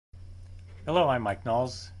Hello, I'm Mike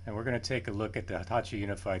Knowles, and we're going to take a look at the Hitachi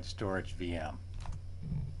Unified Storage VM.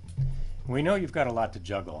 We know you've got a lot to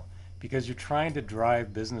juggle because you're trying to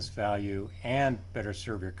drive business value and better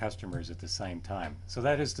serve your customers at the same time. So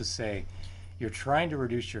that is to say, you're trying to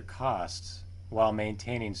reduce your costs while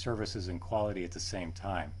maintaining services and quality at the same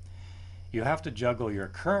time. You have to juggle your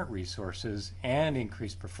current resources and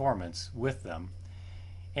increase performance with them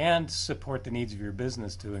and support the needs of your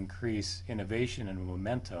business to increase innovation and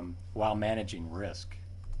momentum while managing risk.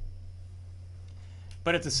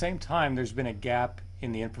 But at the same time, there's been a gap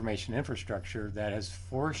in the information infrastructure that has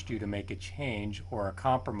forced you to make a change or a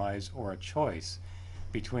compromise or a choice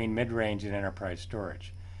between mid-range and enterprise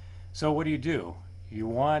storage. So what do? You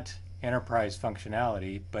want enterprise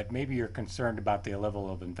functionality, but maybe you're concerned about the level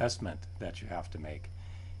of investment that you have to make.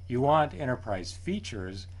 You want enterprise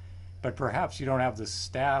features, but perhaps you don't have the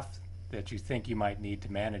staff that you think you might need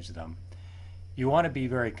to manage them. You want to be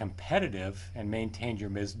very competitive and maintain your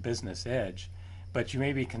business edge, but you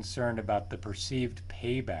may be concerned about the perceived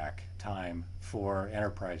payback time for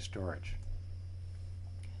enterprise storage.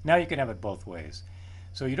 Now you can have it both ways.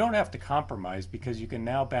 So you don't have to compromise because you can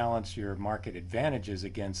now balance your market advantages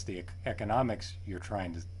against the economics you're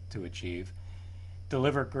trying to achieve,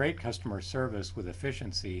 deliver great customer service with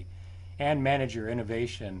efficiency, and manage your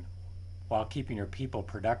innovation while keeping your people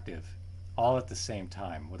productive, all at the same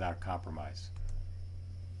time without compromise.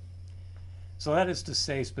 So that is to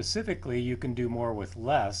say, specifically, you can do more with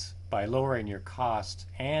less by lowering your costs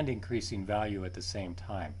and increasing value at the same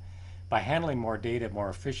time, by handling more data more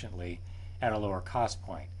efficiently at a lower cost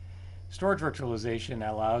point. Storage virtualization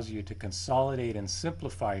allows you to consolidate and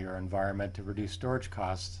simplify your environment to reduce storage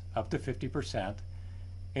costs up to 50%,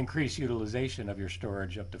 increase utilization of your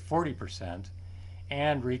storage up to 40%,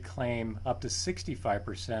 and reclaim up to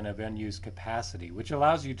 65% of end-use capacity, which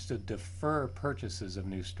allows you to defer purchases of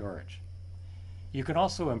new storage. You can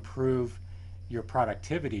also improve your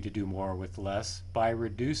productivity to do more with less by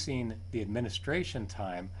reducing the administration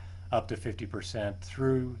time up to 50%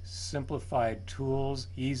 through simplified tools,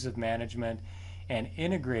 ease of management, and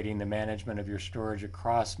integrating the management of your storage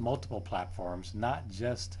across multiple platforms, not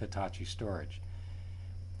just Hitachi Storage.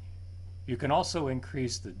 You can also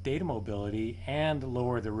increase the data mobility and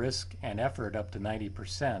lower the risk and effort up to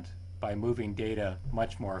 90% by moving data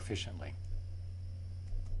much more efficiently.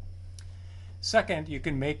 Second, you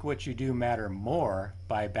can make what you do matter more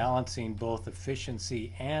by balancing both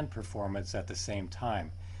efficiency and performance at the same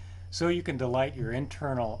time. So you can delight your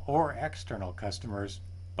internal or external customers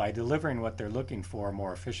by delivering what they're looking for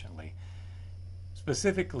more efficiently.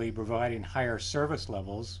 Specifically, providing higher service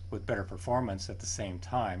levels with better performance at the same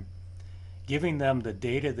time, giving them the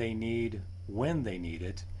data they need when they need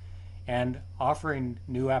it, and offering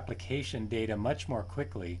new application data much more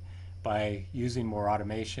quickly by using more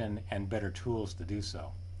automation and better tools to do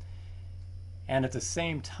so. And at the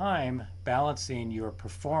same time, balancing your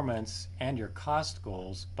performance and your cost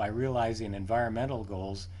goals by realizing environmental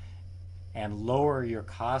goals and lower your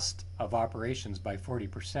cost of operations by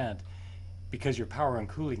 40% because your power and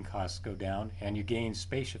cooling costs go down and you gain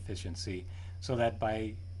space efficiency, so that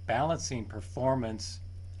by balancing performance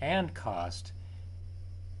and cost,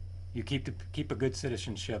 you keep a good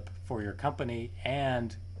citizenship for your company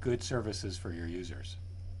and good services for your users.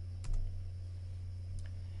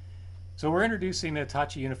 So we're introducing the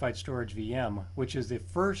Hitachi Unified Storage VM, which is the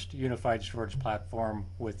first unified storage platform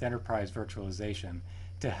with enterprise virtualization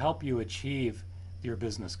to help you achieve your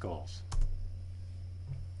business goals.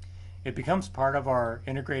 It becomes part of our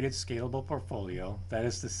integrated scalable portfolio. That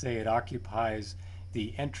is to say, it occupies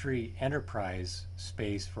the entry enterprise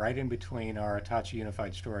space right in between our Hitachi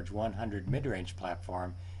Unified Storage 100 mid-range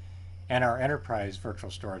platform and our enterprise virtual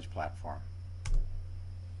storage platform.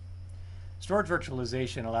 Storage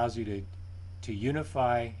virtualization allows you to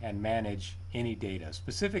unify and manage any data.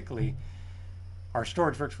 Specifically, our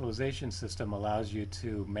storage virtualization system allows you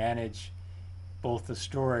to manage both the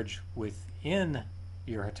storage within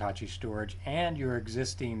your Hitachi storage and your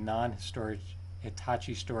existing non-storage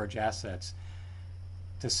Hitachi storage assets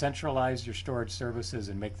to centralize your storage services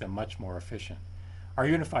and make them much more efficient. Our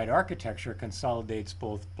unified architecture consolidates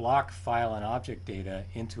both block, file, and object data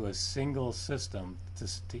into a single system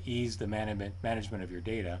to ease the management of your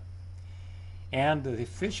data. And the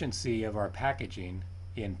efficiency of our packaging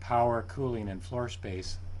in power, cooling, and floor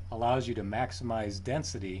space allows you to maximize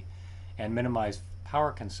density and minimize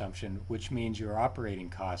power consumption, which means your operating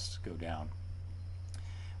costs go down.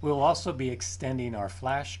 We'll also be extending our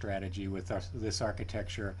flash strategy with this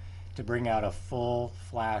architecture to bring out a full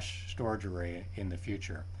flash storage array in the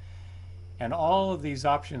future. And all of these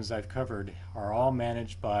options I've covered are all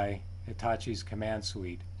managed by Hitachi's command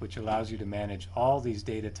suite, which allows you to manage all these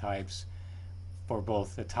data types for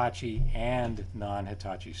both Hitachi and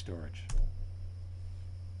non-Hitachi storage.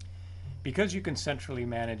 Because you can centrally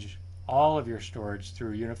manage all of your storage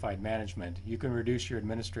through unified management, you can reduce your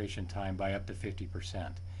administration time by up to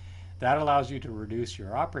 50%. That allows you to reduce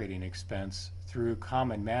your operating expense through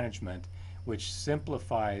common management, which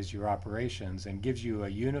simplifies your operations and gives you a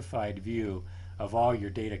unified view of all your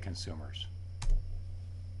data consumers.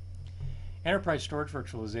 Enterprise storage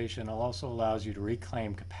virtualization also allows you to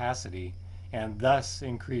reclaim capacity and thus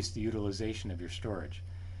increase the utilization of your storage.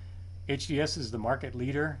 HDS is the market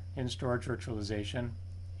leader in storage virtualization,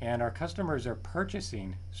 and our customers are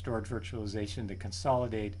purchasing storage virtualization to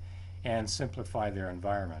consolidate and simplify their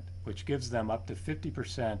environment, which gives them up to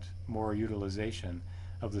 50% more utilization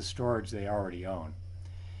of the storage they already own.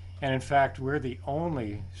 And in fact, we're the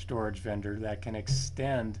only storage vendor that can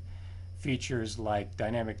extend features like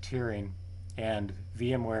dynamic tiering and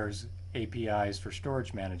VMware's APIs for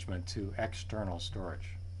storage management to external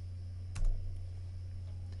storage.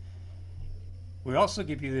 We also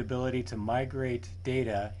give you the ability to migrate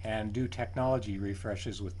data and do technology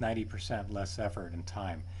refreshes with 90% less effort and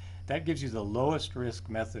time. That gives you the lowest risk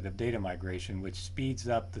method of data migration, which speeds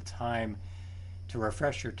up the time to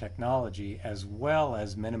refresh your technology as well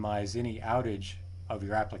as minimize any outage of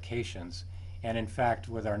your applications. And in fact,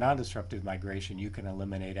 with our non-disruptive migration, you can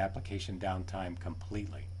eliminate application downtime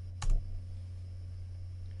completely.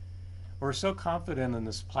 We're so confident in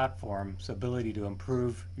this platform's ability to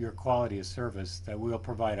improve your quality of service that we'll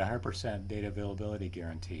provide a 100% data availability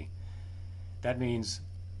guarantee. That means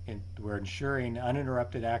we're ensuring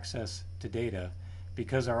uninterrupted access to data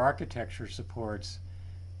because our architecture supports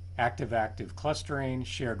active-active clustering,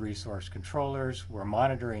 shared resource controllers. We're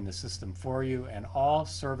monitoring the system for you, and all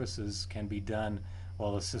services can be done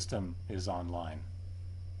while the system is online.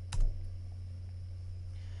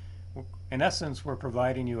 In essence, we're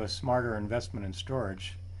providing you a smarter investment in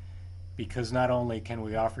storage because not only can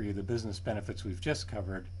we offer you the business benefits we've just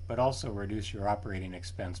covered, but also reduce your operating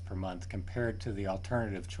expense per month compared to the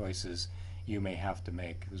alternative choices you may have to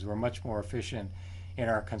make, because we're much more efficient in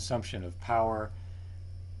our consumption of power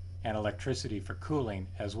and electricity for cooling,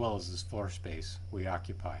 as well as this floor space we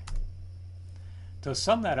occupy. To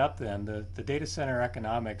sum that up then, the data center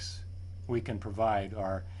economics we can provide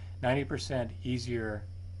are 90% easier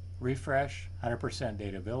refresh, 100%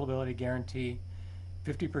 data availability guarantee,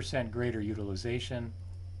 50% greater utilization,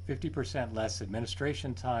 50% less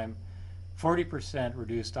administration time, 40%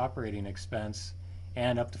 reduced operating expense,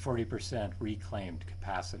 and up to 40% reclaimed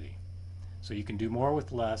capacity. So you can do more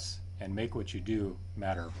with less and make what you do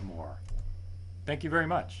matter more. Thank you very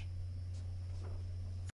much.